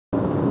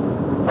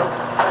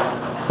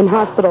In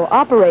hospital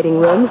operating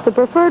rooms, the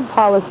preferred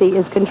policy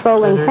is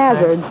controlling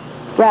hazards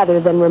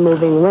rather than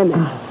removing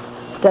women.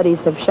 Studies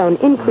have shown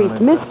increased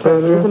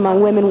miscarriages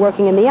among women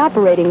working in the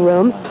operating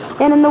room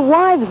and in the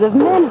wives of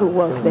men who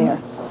work there.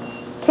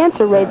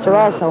 Cancer rates are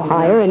also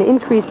higher, and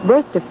increased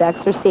birth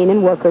defects are seen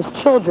in workers'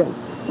 children.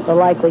 The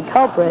likely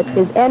culprit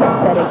is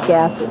anesthetic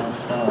gases.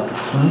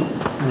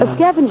 A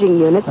scavenging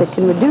unit that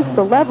can reduce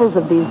the levels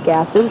of these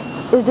gases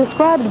is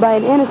described by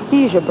an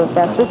anesthesia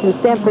professor from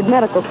Stanford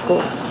Medical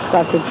School,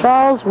 Dr.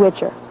 Charles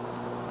Witcher.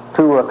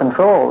 To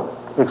control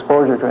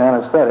exposure to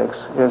anesthetics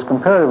is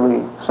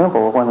comparatively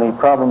simple when the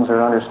problems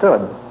are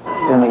understood.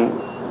 In the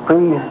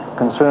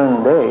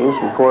pre-concerned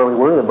days, before we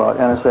worried about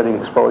anesthetic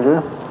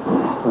exposure,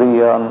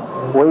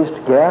 the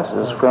waste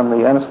gases from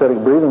the anesthetic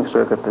breathing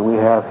circuit that we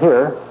have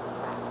here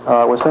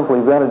was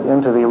simply vented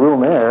into the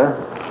room air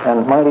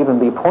and might even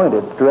be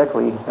pointed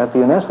directly at the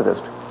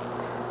anesthetist.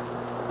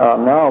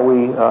 Now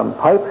we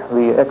pipe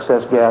the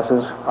excess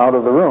gases out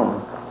of the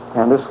room,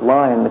 and this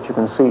line that you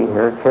can see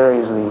here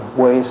carries the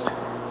waste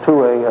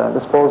to a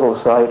disposal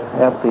site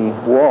at the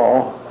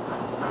wall,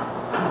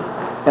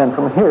 and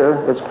from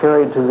here it's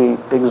carried to the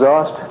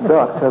exhaust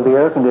duct of the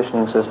air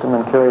conditioning system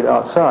and carried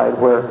outside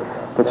where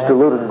it's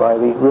diluted by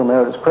the room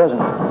air that's present.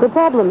 The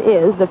problem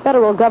is the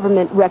federal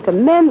government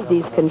recommends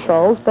these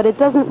controls, but it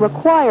doesn't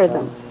require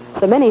them.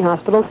 So many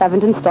hospitals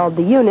haven't installed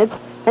the units,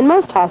 and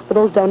most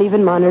hospitals don't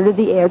even monitor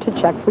the air to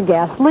check for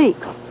gas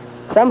leaks.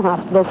 Some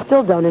hospitals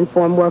still don't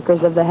inform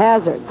workers of the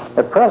hazards.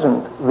 At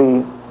present,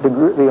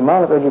 the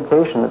amount of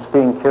education that's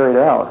being carried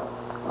out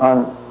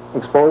on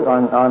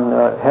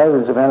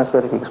hazards of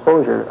anesthetic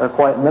exposure are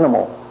quite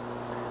minimal.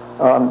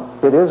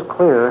 It is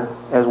clear,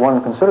 as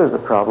one considers the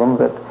problem,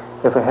 that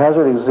if a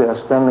hazard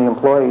exists, then the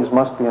employees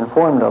must be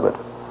informed of it.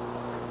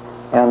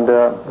 And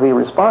the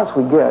response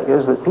we get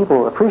is that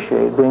people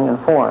appreciate being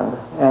informed,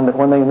 and that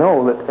when they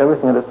know that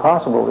everything that is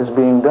possible is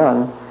being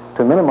done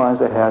to minimize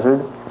the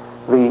hazard,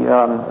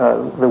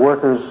 the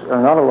workers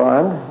are not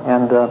alarmed,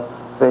 and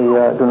they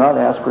do not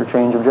ask for a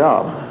change of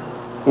job,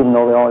 even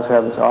though they always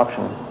have this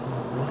option.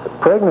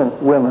 Pregnant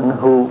women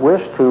who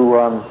wish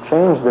to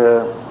change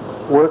their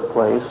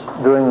workplace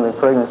during the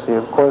pregnancy,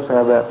 of course,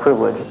 have that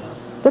privilege.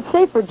 But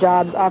safer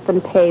jobs often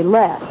pay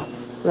less.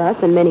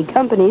 Thus, in many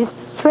companies,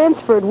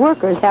 transferred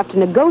workers have to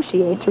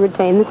negotiate to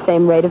retain the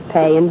same rate of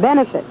pay and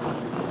benefits.